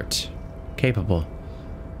 Alert. Capable.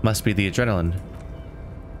 Must be the adrenaline.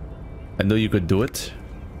 I know you could do it,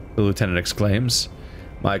 the lieutenant exclaims.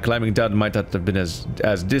 My climbing down might not have been as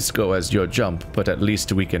disco as your jump, but at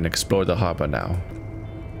least we can explore the harbor now.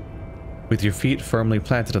 With your feet firmly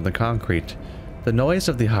planted on the concrete, the noise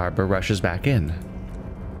of the harbor rushes back in.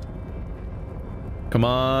 Come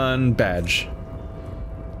on, badge.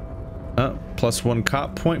 +1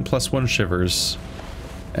 cop point, +1 shivers.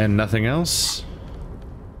 And nothing else?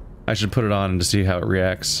 I should put it on to see how it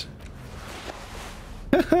reacts.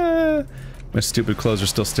 My stupid clothes are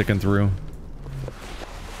still sticking through.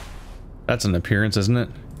 That's an appearance, isn't it?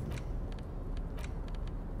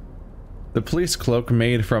 The police cloak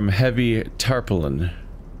made from heavy tarpaulin.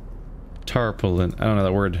 Tarpaulin. I don't know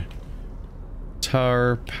that word.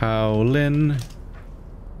 Tarpaulin.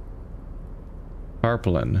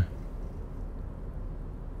 Tarpaulin.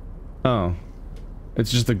 Oh.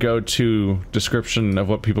 It's just the go-to description of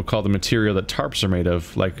what people call the material that tarps are made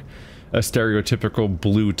of, like a stereotypical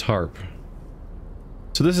blue tarp.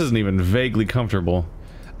 So this isn't even vaguely comfortable.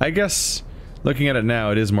 I guess, looking at it now,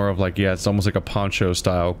 it is more of like, yeah, it's almost like a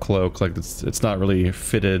poncho-style cloak. Like, it's not really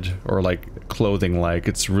fitted or, like, clothing-like.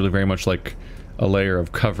 It's really very much like a layer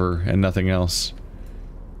of cover and nothing else.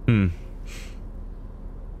 It'd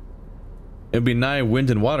be nigh wind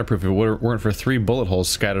and waterproof if it weren't for 3 bullet holes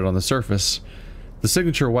scattered on the surface. The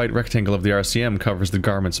signature white rectangle of the RCM covers the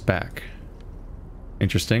garment's back.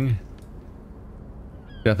 Interesting.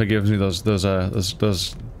 Definitely gives me those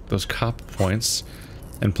those cop points.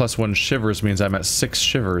 And +1 shivers means I'm at 6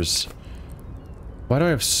 shivers. Why do I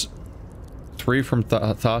have 3 from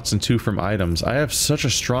thoughts and 2 from items? I have such a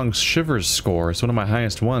strong shivers score. It's one of my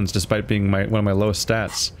highest ones, despite being one of my lowest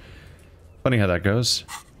stats. Funny how that goes.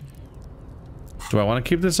 Do I want to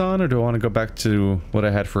keep this on, or do I want to go back to what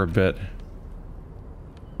I had for a bit?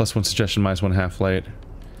 +1 suggestion, -1 half light.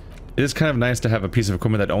 It is kind of nice to have a piece of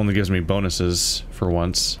equipment that only gives me bonuses for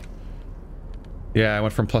once. Yeah, I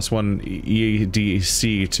went from +1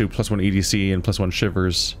 EDC to +1 EDC and +1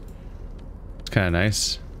 shivers. It's kind of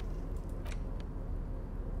nice.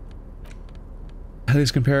 How do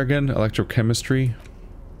these compare again? Electrochemistry.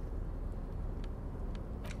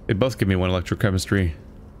 They both give me 1 electrochemistry.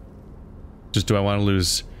 Just do I want to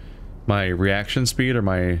lose my reaction speed or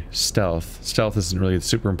my stealth? Stealth isn't really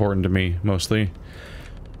super important to me, mostly.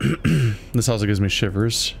 This also gives me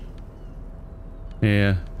shivers.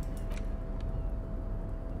 Yeah.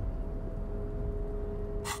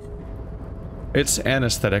 It's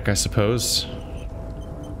anesthetic, I suppose.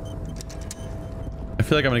 I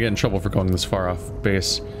feel like I'm gonna get in trouble for going this far off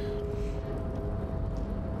base.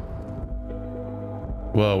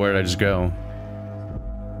 Whoa, where did I just go?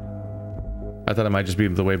 I thought it might just be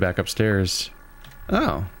the way back upstairs.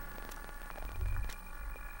 Oh.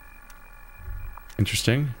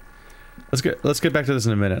 Interesting. Let's get back to this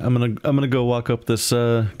in a minute. I'm gonna go walk up this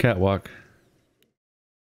catwalk.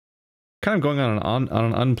 Kind of going on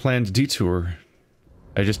an unplanned detour.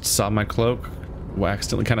 I just saw my cloak,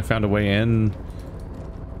 accidentally kind of found a way in.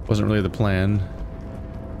 Wasn't really the plan.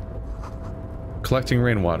 Collecting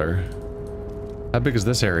rainwater. How big is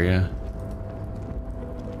this area?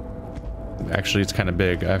 Actually, it's kind of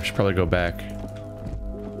big. I should probably go back.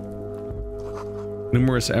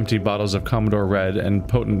 Numerous empty bottles of Commodore Red and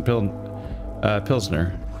potent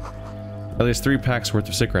Pilsner. At least 3 packs worth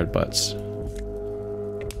of cigarette butts.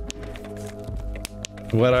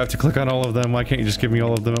 Why do I have to click on all of them? Why can't you just give me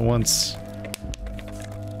all of them at once?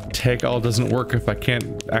 Take all doesn't work if I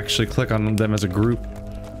can't actually click on them as a group.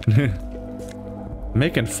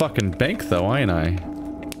 Making fucking bank though, ain't I?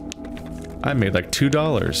 I made like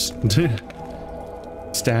 $2.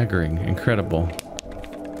 Staggering, incredible.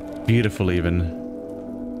 Beautiful even.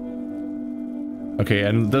 Okay,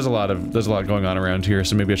 and there's a lot going on around here,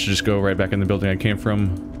 so maybe I should just go right back in the building I came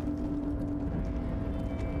from.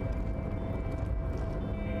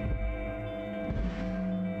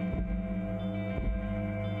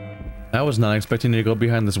 I was not expecting to go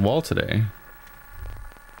behind this wall today.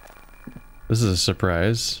 This is a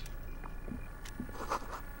surprise.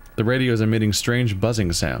 The radio is emitting strange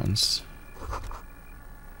buzzing sounds.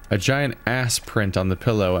 A giant ass print on the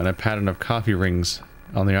pillow and a pattern of coffee rings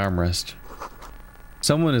on the armrest.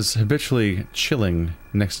 Someone is habitually chilling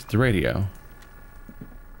next to the radio.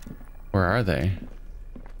 Where are they?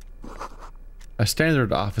 A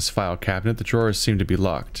standard office file cabinet. The drawers seem to be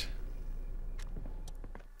locked.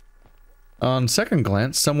 On second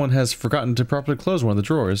glance, someone has forgotten to properly close one of the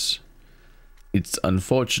drawers. It's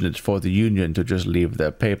unfortunate for the Union to just leave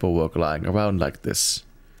their paperwork lying around like this.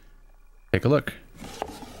 Take a look.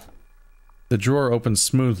 The drawer opens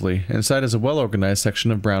smoothly. Inside is a well-organized section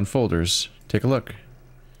of brown folders. Take a look.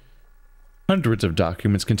 Hundreds of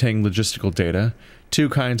documents containing logistical data. 2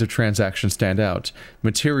 kinds of transactions stand out.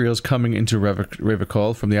 Materials coming into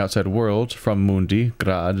Revicol from the outside world, from Mundi,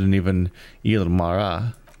 Grad, and even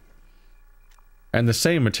Ilmara. And the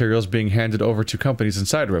same materials being handed over to companies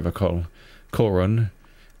inside Revicol. Corun,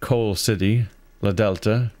 Coal City, La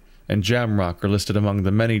Delta, and Jamrock are listed among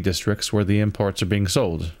the many districts where the imports are being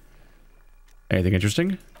sold. Anything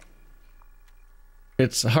interesting?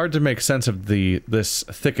 It's hard to make sense of this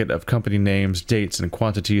thicket of company names, dates, and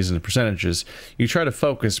quantities and percentages. You try to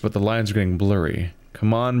focus, but the lines are getting blurry.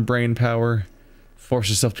 Come on, brain power. Force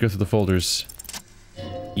yourself to go through the folders.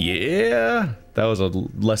 Yeah! That was a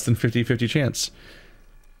less than 50-50 chance.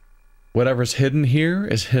 Whatever's hidden here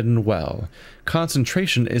is hidden well.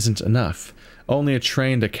 Concentration isn't enough. Only a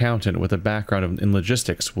trained accountant with a background in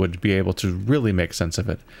logistics would be able to really make sense of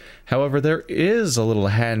it. However, there is a little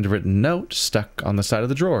handwritten note stuck on the side of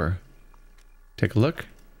the drawer. Take a look.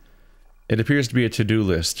 It appears to be a to-do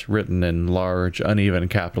list written in large, uneven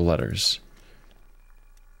capital letters.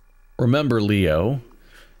 Remember, Leo.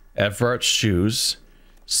 Everart's shoes.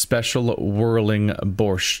 Special whirling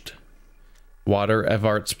borscht. Water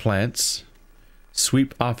Everart's plants.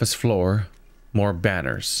 Sweep office floor. More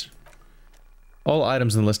banners. All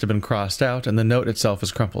items in the list have been crossed out, and the note itself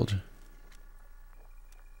is crumpled.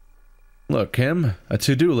 Look, Kim. A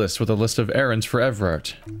to-do list with a list of errands for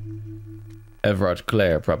Everart. Everart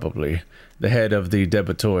Clare, probably. The head of the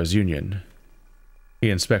Debitors Union. He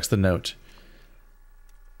inspects the note.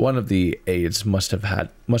 One of the aides must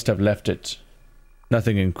have left it.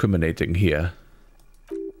 Nothing incriminating here.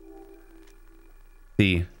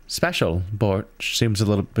 The special board seems a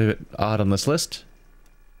little bit odd on this list.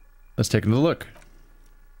 Let's take another look.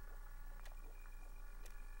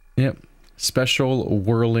 Yep. Special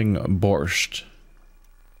whirling borscht.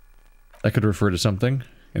 That could refer to something.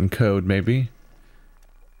 In code, maybe.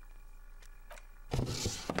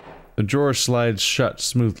 The drawer slides shut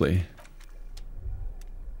smoothly.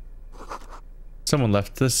 Someone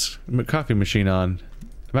left this coffee machine on.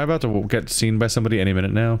 Am I about to get seen by somebody any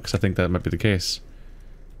minute now? Because I think that might be the case.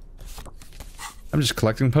 I'm just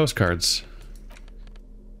collecting postcards.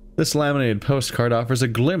 This laminated postcard offers a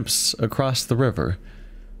glimpse across the river.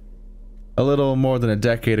 A little more than a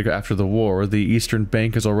decade after the war, the Eastern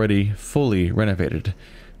Bank is already fully renovated.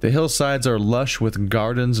 The hillsides are lush with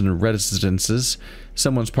gardens and residences.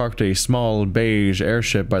 Someone's parked a small beige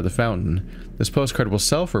airship by the fountain. This postcard will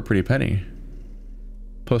sell for a pretty penny.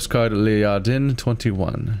 Postcard Liadin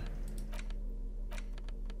 21.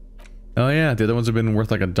 Oh yeah, the other ones have been worth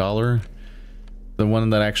like $1. The one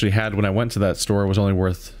that I actually had when I went to that store was only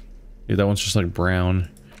worth... Yeah, that one's just like brown.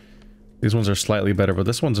 These ones are slightly better, but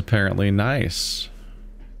this one's apparently nice.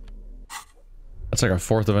 That's like a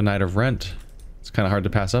fourth of a night of rent. It's kind of hard to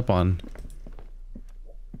pass up on.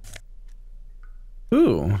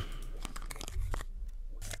 Ooh.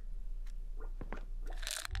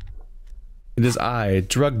 It is I,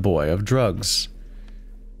 drug boy of drugs.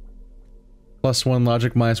 +1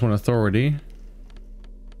 logic, -1 authority.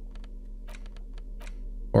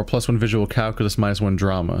 Or +1 visual calculus, -1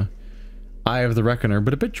 drama. Eye of the Reckoner,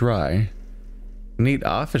 but a bit dry. Neat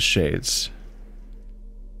office shades.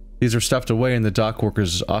 These are stuffed away in the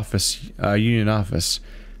dockworker's office, union office.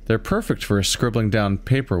 They're perfect for scribbling down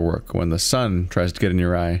paperwork when the sun tries to get in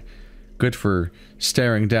your eye. Good for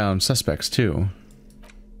staring down suspects, too.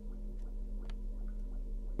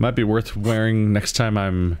 Might be worth wearing next time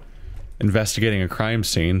I'm investigating a crime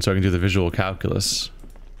scene so I can do the visual calculus.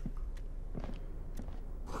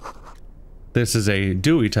 This is a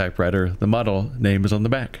Dewey typewriter. The model name is on the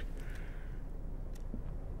back.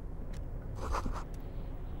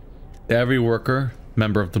 Every worker,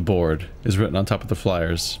 member of the board, is written on top of the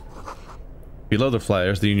flyers. Below the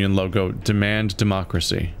flyers, the union logo, Demand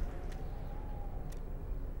Democracy.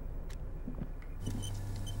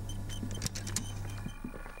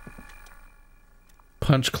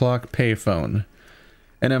 Punch clock payphone.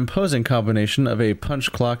 An imposing combination of a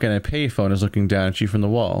punch clock and a payphone is looking down at you from the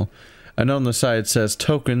wall. A note on the side says,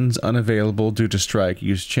 tokens unavailable due to strike,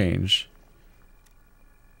 use change.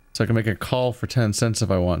 So I can make a call for 10 cents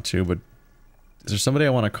if I want to, but is there somebody I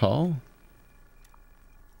want to call?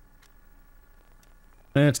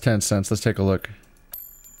 It's 10 cents, let's take a look.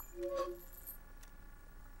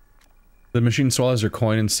 The machine swallows your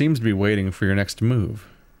coin and seems to be waiting for your next move.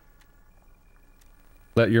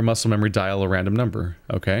 Let your muscle memory dial a random number,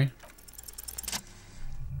 okay?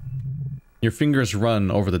 Your fingers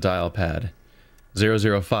run over the dial pad.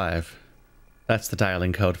 005. That's the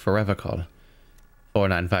dialing code for Revocol.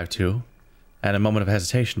 4952. And a moment of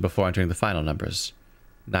hesitation before entering the final numbers.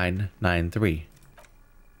 993.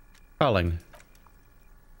 Calling.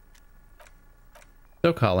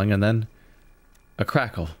 Still calling, and then a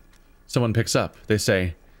crackle. Someone picks up. They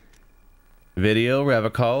say, Video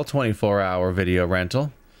Revocol, 24-hour video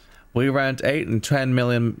rental. We rent 8 and 10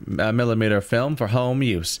 millimeter film for home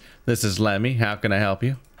use. This is Lemmy. How can I help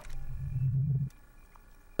you?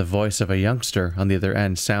 The voice of a youngster on the other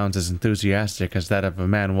end sounds as enthusiastic as that of a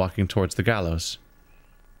man walking towards the gallows.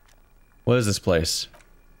 What is this place?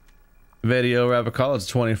 Video Revocol is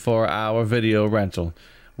a 24-hour video rental.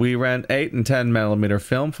 We rent 8 and 10 millimeter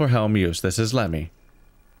film for home use. This is Lemmy.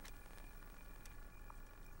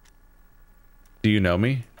 Do you know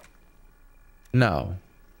me? No.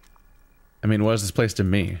 I mean, what is this place to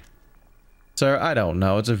me? Sir, I don't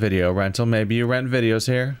know. It's a video rental. Maybe you rent videos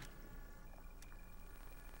here?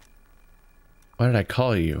 Why did I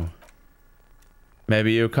call you?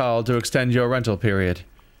 Maybe you called to extend your rental period.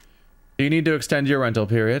 Do you need to extend your rental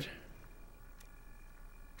period?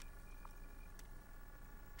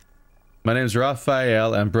 My name's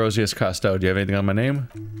Raphael Ambrosius Costo. Do you have anything on my name?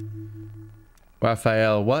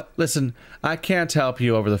 Raphael, what? Listen, I can't help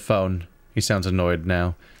you over the phone. He sounds annoyed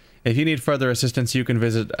now. If you need further assistance, you can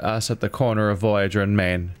visit us at the corner of Voyager and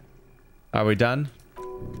Main. Are we done?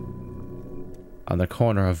 On the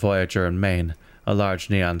corner of Voyager and Main, a large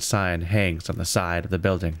neon sign hangs on the side of the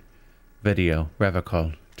building. Video,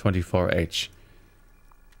 Revocol, 24H.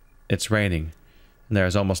 It's raining, and there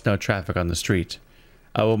is almost no traffic on the street.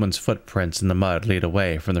 A woman's footprints in the mud lead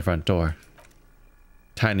away from the front door.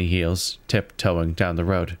 tiny heels, tiptoeing down the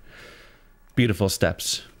road. Beautiful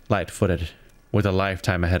steps, light-footed, with a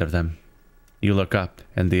lifetime ahead of them. You look up,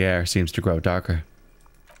 and the air seems to grow darker.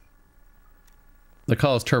 The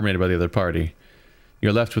call is terminated by the other party.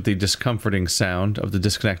 You're left with the discomforting sound of the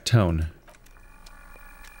disconnect tone.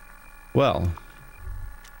 Well,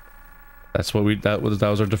 that's what that was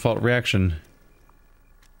our default reaction.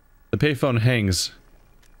 The payphone hangs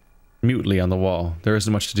mutely on the wall. There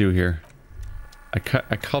isn't much to do here. I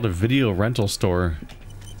called a video rental store.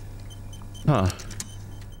 Huh.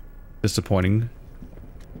 Disappointing.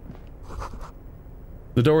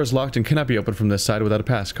 The door is locked and cannot be opened from this side without a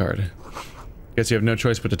pass card. Guess you have no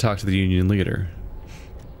choice but to talk to the union leader.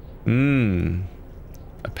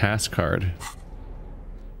 A pass card.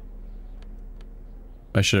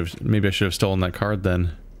 Maybe I should have stolen that card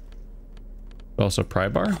then. Also pry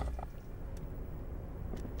bar?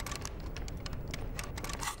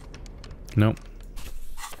 Nope.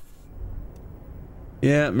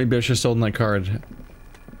 Yeah, maybe I should have stolen that card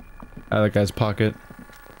out of that guy's pocket.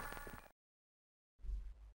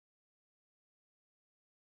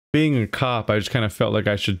 Being a cop, I just kind of felt like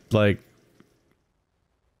I should, like,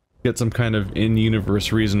 get some kind of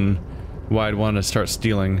in-universe reason why I'd want to start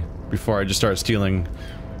stealing before I just start stealing.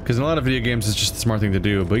 Because in a lot of video games, it's just the smart thing to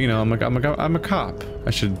do. But, you know, I'm a cop. I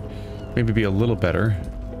should maybe be a little better.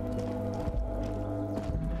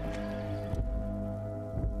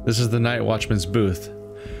 This is the night watchman's booth.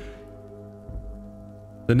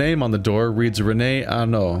 The name on the door reads Rene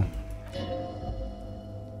Arnaud.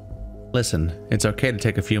 Listen, it's okay to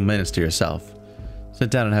take a few minutes to yourself. Sit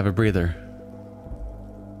down and have a breather.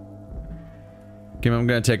 Kim, I'm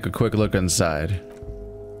gonna take a quick look inside.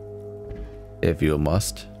 If you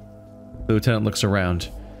must. The lieutenant looks around.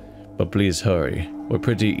 But please hurry. We're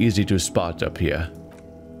pretty easy to spot up here.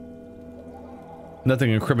 Nothing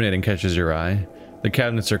incriminating catches your eye. The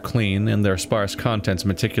cabinets are clean and their sparse contents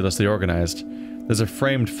meticulously organized. There's a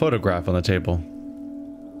framed photograph on the table.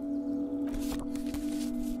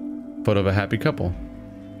 Photo of a happy couple.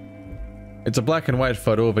 It's a black and white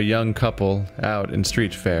photo of a young couple out in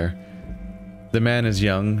street fair. The man is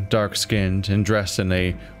young, dark-skinned, and dressed in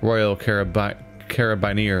a Royal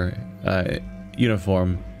Carabinier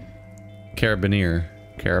uniform.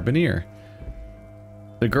 Carabinier.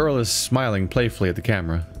 The girl is smiling playfully at the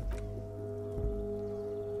camera.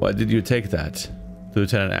 Why did you take that? The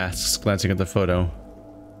lieutenant asks, glancing at the photo.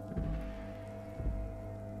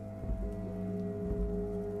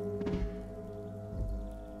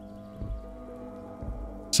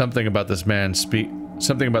 Something about this man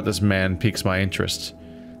piques my interest.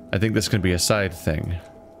 I think this can be a side thing.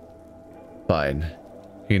 Fine.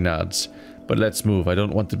 He nods. But let's move. I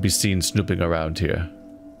don't want to be seen snooping around here.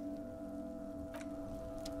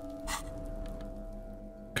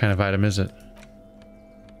 What kind of item is it?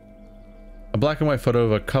 A black and white photo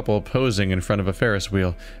of a couple posing in front of a Ferris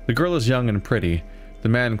wheel. The girl is young and pretty. The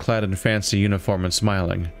man clad in fancy uniform and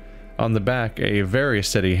smiling. On the back, a very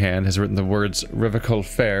steady hand has written the words Rivicole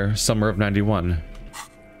Fair, Summer of '91.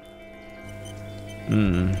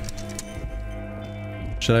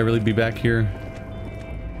 Should I really be back here?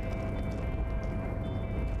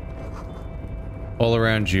 All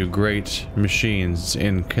around you, great machines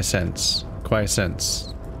in quiescence.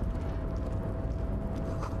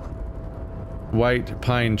 White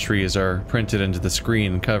pine trees are printed into the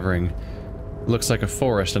screen covering. Looks like a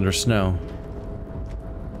forest under snow.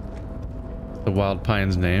 The wild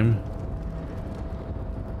pine's name.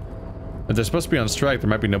 If they're supposed to be on strike, there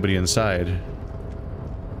might be nobody inside.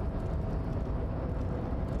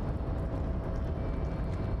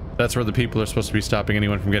 That's where the people are supposed to be stopping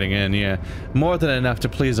anyone from getting in, yeah. More than enough to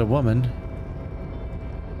please a woman.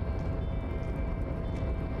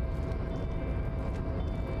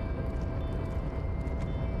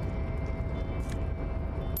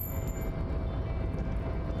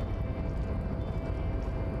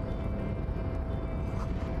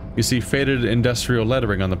 You see faded industrial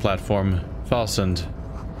lettering on the platform. Falsend.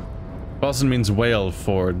 Falsend means whale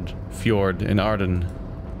fjord in Arden.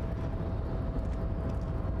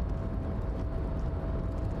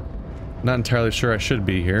 Not entirely sure I should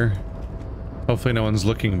be here. Hopefully no one's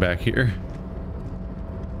looking back here.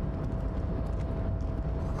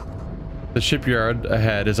 The shipyard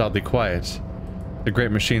ahead is oddly quiet. The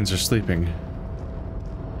great machines are sleeping.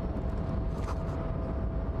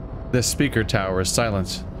 This speaker tower is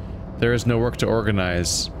silent. There is no work to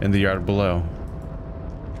organize in the yard below.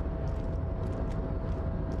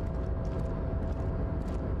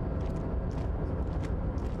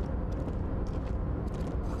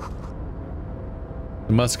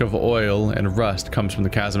 The musk of oil and rust comes from the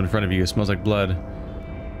chasm in front of you. It smells like blood.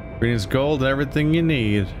 Green is gold and everything you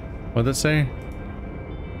need. What'd it say?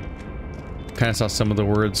 Kind of saw some of the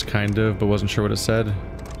words, kind of, but wasn't sure what it said.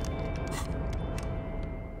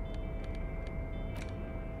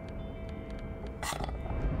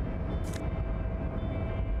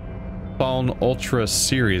 Fallen Ultra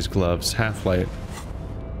Series gloves, half-light.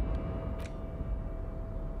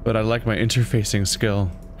 But I like my interfacing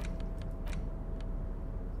skill.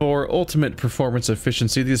 For ultimate performance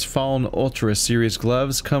efficiency, these Fallen Ultra Series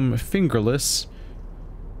gloves come fingerless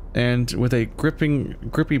and with a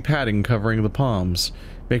grippy padding covering the palms,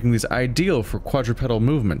 making these ideal for quadrupedal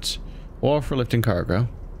movement or for lifting cargo.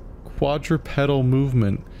 Quadrupedal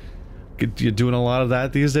movement. You doing a lot of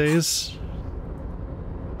that these days?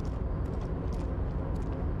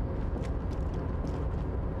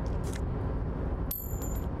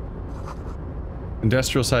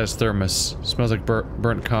 Industrial sized thermos. Smells like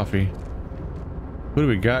burnt coffee. What do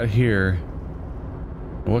we got here?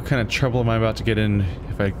 What kind of trouble am I about to get in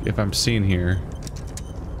if I'm seen here?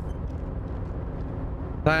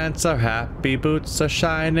 Plants are happy, boots are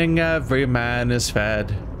shining, every man is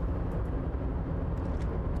fed.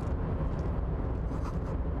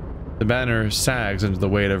 The banner sags under the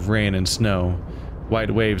weight of rain and snow.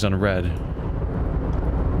 White waves on red.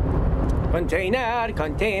 Container,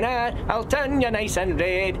 container, I'll turn you nice and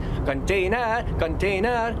red. Container,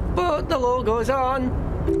 container, put the logos on.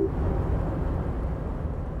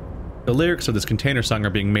 The lyrics of this container song are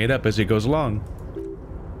being made up as he goes along.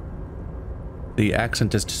 The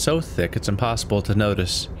accent is so thick it's impossible to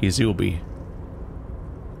notice he's Ubi.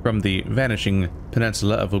 From the vanishing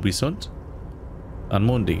peninsula of Ubisunt on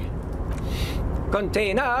Mundi.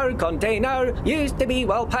 Container, container, used to be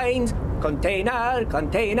Walpines. Container,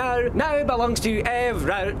 container, now belongs to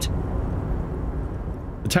Everett.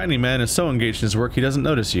 The tiny man is so engaged in his work he doesn't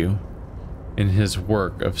notice you. In his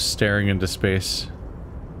work of staring into space.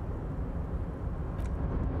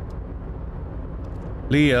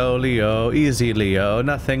 Leo, Leo, easy Leo,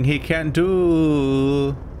 nothing he can't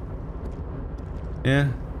do.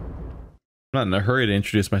 Yeah. I'm not in a hurry to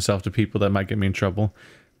introduce myself to people that might get me in trouble.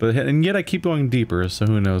 And yet I keep going deeper, so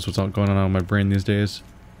who knows what's all going on in my brain these days.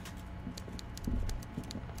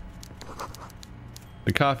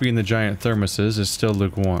 The coffee in the giant thermoses is still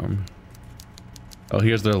lukewarm. Oh,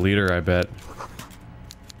 here's their leader, I bet.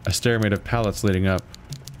 A stair made of pallets leading up.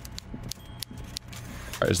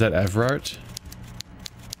 Is that Everett?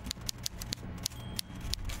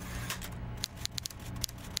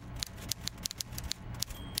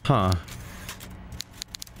 Huh.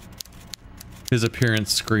 His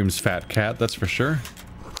appearance screams fat cat, that's for sure.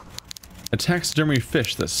 A taxidermy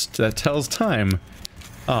fish that tells time.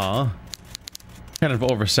 Aw. Kind of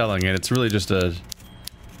overselling it. It's really just a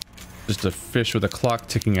fish with a clock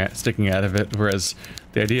sticking out of it, whereas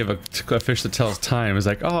the idea of a fish that tells time is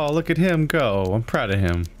like, oh, look at him go. I'm proud of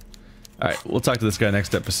him. Alright, we'll talk to this guy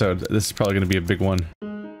next episode. This is probably going to be a big one.